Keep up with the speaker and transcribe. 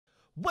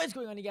What is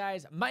going on, you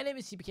guys? My name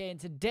is Seapeekay, and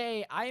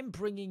today I am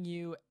bringing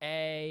you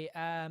a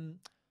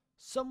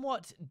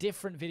somewhat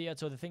different video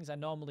to the things I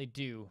normally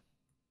do.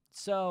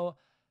 So,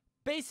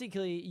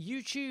 basically,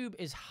 YouTube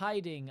is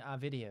hiding our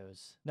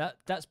videos. Now,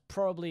 that's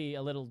probably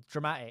a little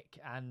dramatic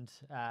and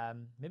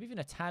maybe even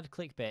a tad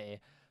clickbaity,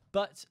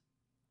 but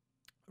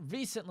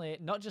recently,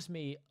 not just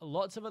me,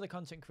 lots of other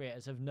content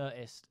creators have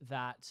noticed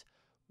that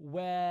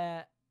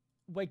we're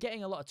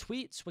getting a lot of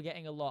tweets, we're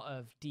getting a lot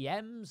of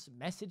DMs,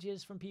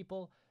 messages from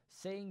people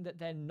saying that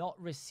they're not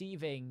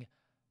receiving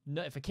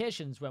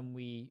notifications when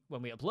we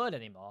upload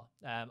anymore,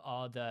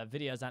 or the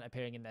videos aren't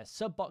appearing in their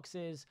sub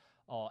boxes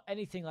or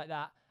anything like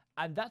that.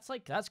 And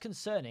that's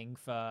concerning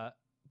for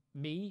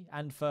me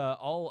and for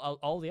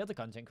all the other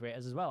content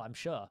creators as well, I'm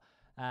sure.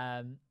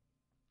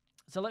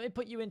 So let me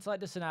put you into like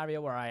the scenario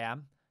where I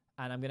am,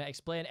 and I'm going to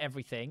explain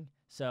everything.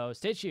 So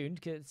stay tuned,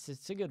 because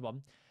it's a good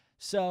one.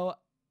 So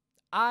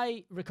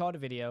I record a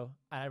video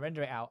and I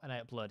render it out and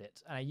I upload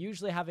it. And I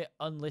usually have it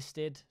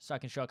unlisted so I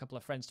can show a couple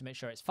of friends to make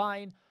sure it's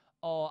fine,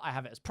 or I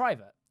have it as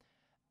private.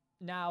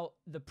 Now,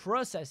 the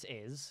process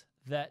is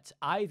that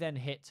I then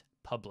hit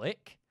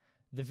public.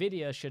 The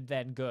video should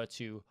then go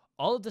to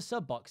all of the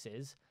sub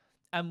boxes.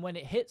 And when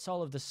it hits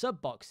all of the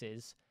sub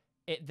boxes,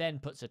 it then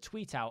puts a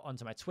tweet out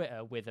onto my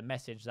Twitter with a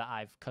message that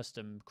I've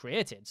custom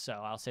created. So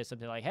I'll say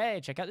something like, hey,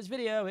 check out this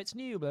video. It's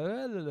new. Blah,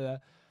 blah, blah, blah.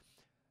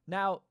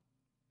 Now,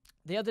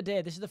 the other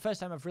day, this is the first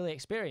time I've really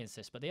experienced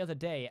this, but the other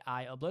day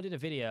I uploaded a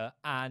video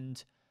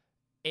and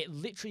it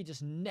literally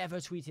just never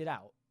tweeted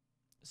out.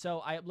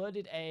 So I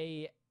uploaded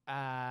a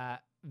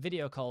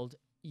video called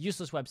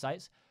Useless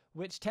Websites,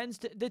 which tend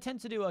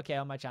to do okay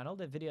on my channel.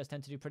 The videos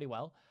tend to do pretty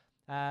well.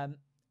 And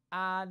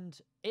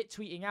it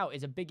tweeting out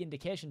is a big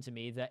indication to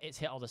me that it's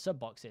hit all the sub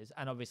boxes.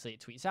 And obviously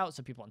it tweets out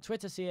so people on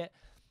Twitter see it.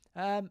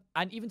 And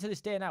even to this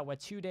day now, we're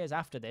 2 days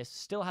after this,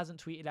 still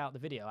hasn't tweeted out the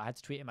video. I had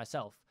to tweet it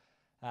myself.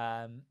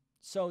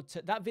 So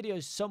that video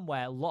is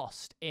somewhere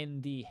lost in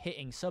the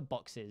hitting sub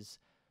boxes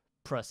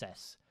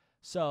process.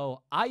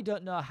 So I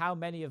don't know how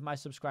many of my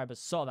subscribers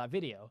saw that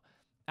video.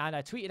 And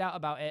I tweeted out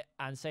about it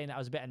and saying that I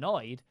was a bit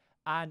annoyed.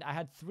 And I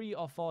had 3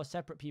 or 4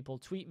 separate people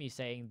tweet me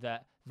saying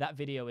that that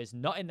video is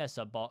not in their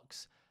sub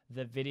box.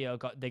 The video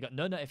they got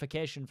no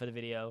notification for the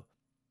video.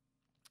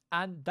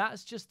 And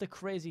that's just the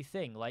crazy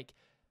thing. Like,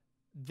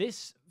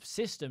 this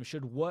system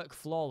should work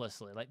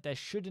flawlessly. Like, there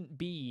shouldn't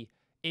be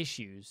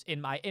issues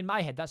in my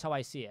head. That's how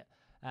I see it.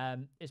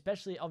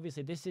 Especially,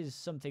 obviously, this is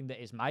something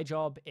that is my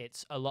job.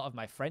 It's a lot of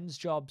my friends'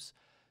 jobs.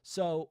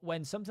 So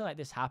when something like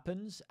this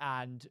happens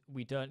and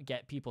we don't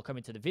get people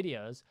coming to the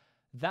videos,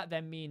 that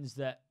then means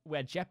that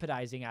we're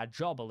jeopardizing our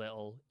job a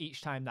little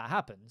each time that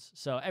happens.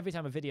 So every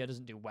time a video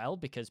doesn't do well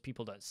because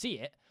people don't see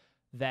it,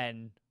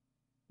 then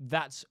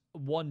that's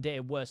one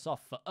day worse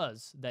off for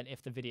us than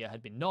if the video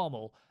had been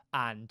normal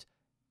and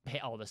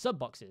hit all the sub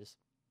boxes.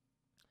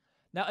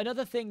 Now,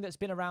 another thing that's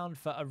been around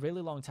for a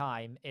really long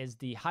time is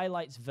the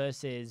highlights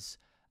versus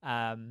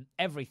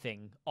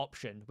everything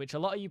option, which a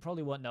lot of you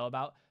probably won't know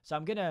about. So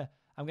I'm gonna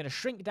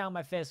shrink down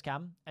my face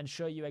cam and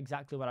show you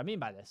exactly what I mean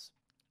by this.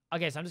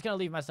 Okay, so I'm just gonna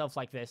leave myself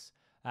like this.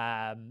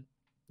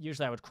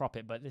 Usually I would crop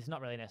it, but it's not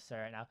really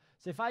necessary right now.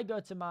 So if I go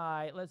to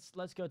my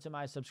let's go to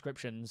my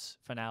subscriptions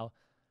for now,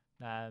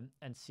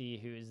 and see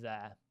who's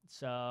there.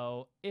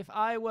 So if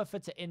I were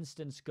to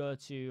instance go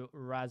to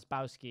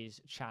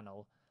Razbowski's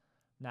channel.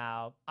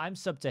 Now, I'm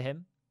sub to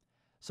him.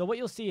 So what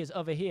you'll see is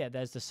over here,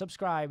 there's the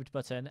subscribed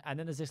button, and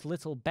then there's this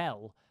little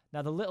bell.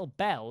 Now, the little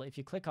bell, if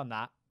you click on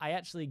that, I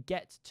actually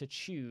get to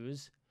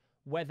choose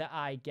whether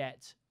I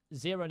get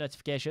 0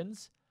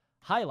 notifications,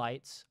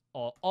 highlights,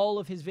 or all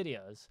of his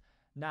videos.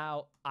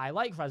 Now, I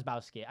like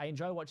Razbowski. I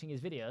enjoy watching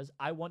his videos.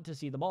 I want to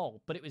see them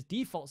all, but it was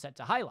default set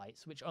to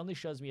highlights, which only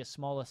shows me a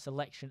smaller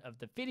selection of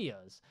the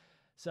videos.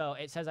 So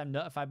it says I'm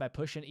notified by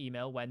push and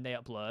email when they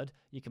upload.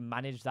 You can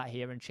manage that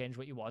here and change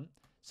what you want.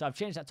 So I've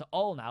changed that to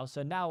all now.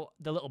 So now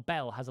the little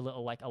bell has a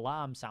little like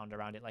alarm sound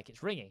around it, like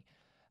it's ringing.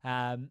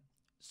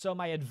 So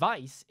my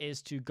advice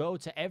is to go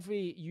to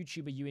every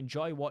YouTuber you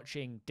enjoy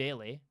watching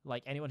daily,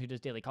 like anyone who does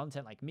daily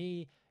content, like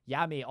me,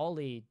 Yami,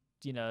 Ollie,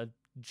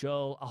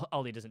 Joel.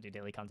 Ollie doesn't do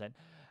daily content.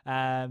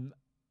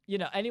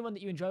 Anyone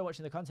that you enjoy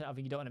watching the content of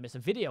and you don't want to miss a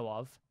video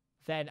of,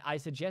 then I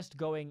suggest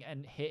going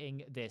and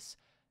hitting this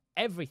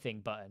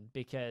everything button,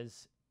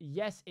 because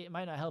yes, it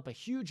might not help a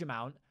huge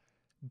amount,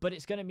 but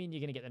it's going to mean you're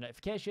going to get the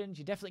notifications.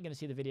 You're definitely going to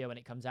see the video when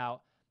it comes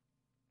out.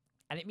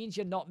 And it means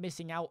you're not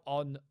missing out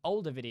on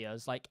older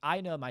videos. Like, I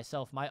know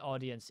myself, my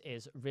audience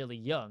is really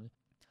young.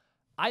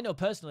 I know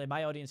personally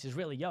my audience is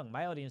really young.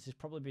 My audience is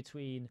probably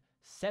between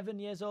 7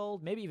 years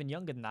old, maybe even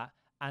younger than that,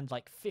 and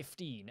like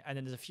 15. And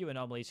then there's a few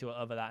anomalies who are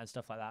over that and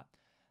stuff like that.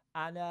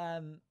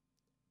 And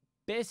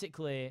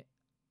basically,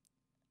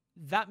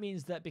 that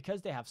means that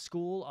because they have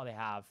school or they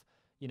have,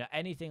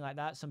 anything like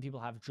that, some people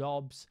have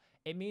jobs,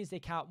 it means they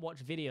can't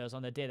watch videos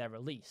on the day they're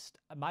released.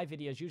 My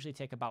videos usually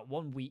take about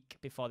 1 week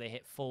before they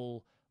hit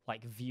full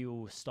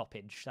view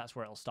stoppage. That's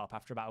where it'll stop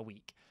after about a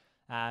week.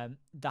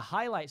 The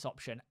highlights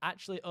option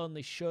actually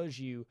only shows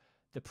you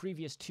the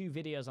previous 2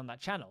 videos on that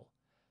channel.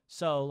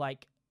 So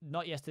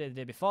not yesterday, the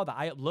day before that,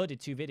 I uploaded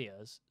 2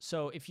 videos.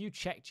 So if you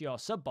checked your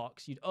sub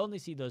box, you'd only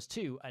see those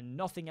 2 and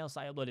nothing else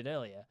I uploaded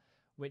earlier,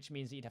 which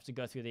means that you'd have to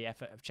go through the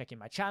effort of checking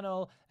my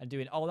channel and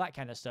doing all that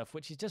kind of stuff,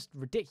 which is just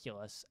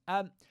ridiculous.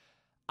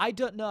 I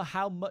don't know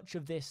how much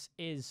of this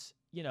is,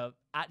 you know,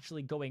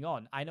 actually going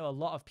on. I know a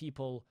lot of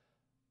people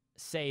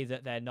say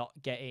that they're not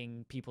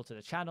getting people to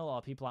the channel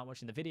or people aren't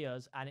watching the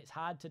videos, and it's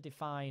hard to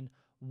define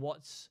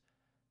what's,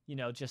 you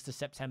know, just a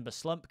September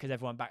slump because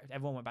everyone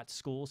went back to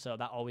school, so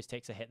that always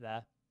takes a hit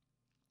there.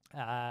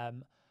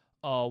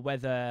 Or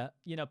whether,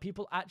 you know,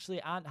 people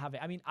actually aren't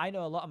having... I mean, I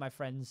know a lot of my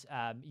friends,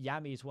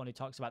 Yami is one who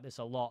talks about this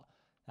a lot,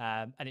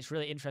 and it's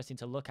really interesting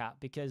to look at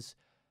because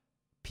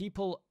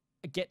people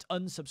get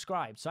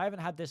unsubscribed. So I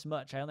haven't had this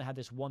much. I only had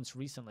this once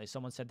recently.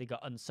 Someone said they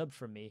got unsubbed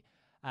from me.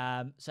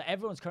 So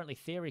everyone's currently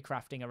theory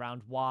crafting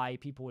around why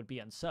people would be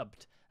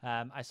unsubbed.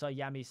 I saw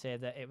Yami say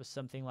that it was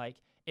something like,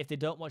 if they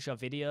don't watch your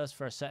videos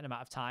for a certain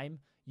amount of time,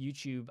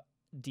 YouTube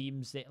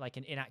deems it like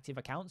an inactive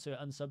account, so it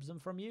unsubs them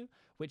from you,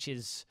 which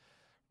is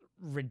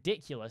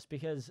ridiculous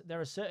because there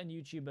are certain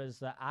YouTubers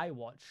that I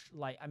watch,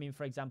 like, I mean,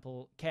 for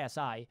example,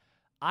 KSI,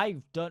 I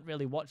don't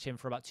really watch him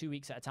for about 2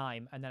 weeks at a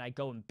time, and then I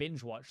go and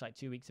binge watch like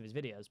 2 weeks of his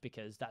videos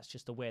because that's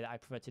just the way that I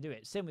prefer to do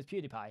it. Same with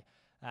PewDiePie.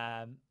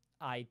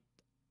 I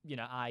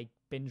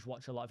binge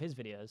watch a lot of his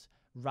videos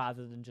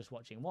rather than just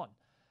watching one.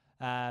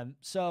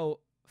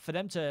 So for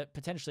them to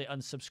potentially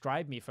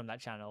unsubscribe me from that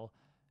channel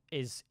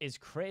is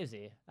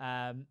crazy.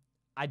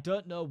 I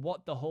don't know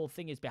what the whole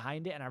thing is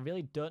behind it, and I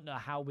really don't know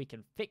how we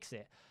can fix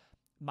it.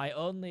 My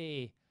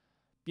only,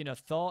 you know,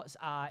 thoughts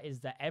is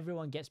that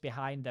everyone gets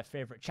behind their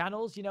favorite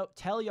channels. You know,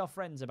 tell your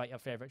friends about your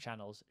favorite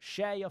channels.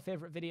 Share your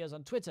favorite videos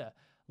on Twitter.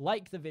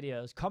 Like the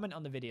videos. Comment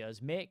on the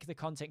videos. Make the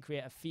content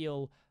creator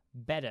feel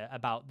better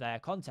about their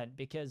content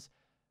because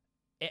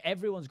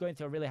everyone's going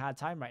through a really hard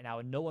time right now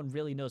and no one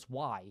really knows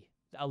why.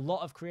 A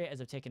lot of creators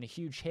have taken a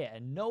huge hit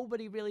and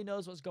nobody really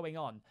knows what's going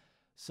on.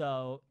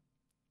 So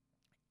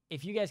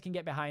if you guys can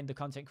get behind the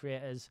content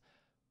creators,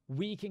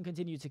 we can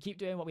continue to keep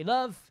doing what we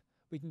love.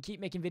 We can keep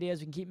making videos.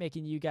 We can keep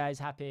making you guys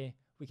happy.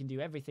 We can do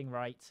everything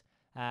right.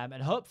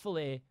 And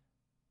hopefully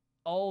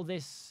all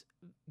these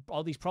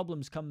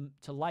problems come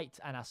to light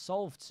and are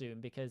solved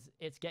soon because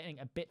it's getting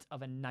a bit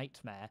of a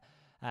nightmare.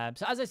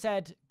 So as I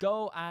said,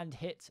 go and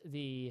hit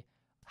the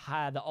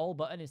all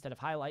button instead of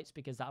highlights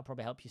because that'll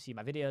probably help you see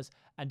my videos,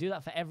 and do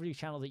that for every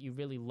channel that you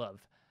really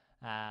love.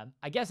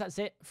 I guess that's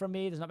it from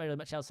me. There's not really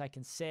much else I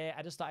can say.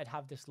 I just thought I'd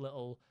have this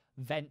little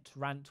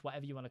rant,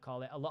 whatever you want to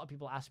call it. A lot of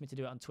people asked me to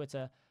do it on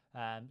Twitter,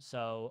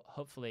 so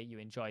hopefully you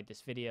enjoyed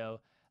this video.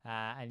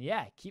 And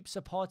yeah, keep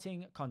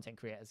supporting content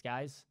creators,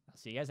 guys. I'll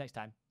see you guys next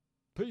time.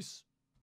 Peace.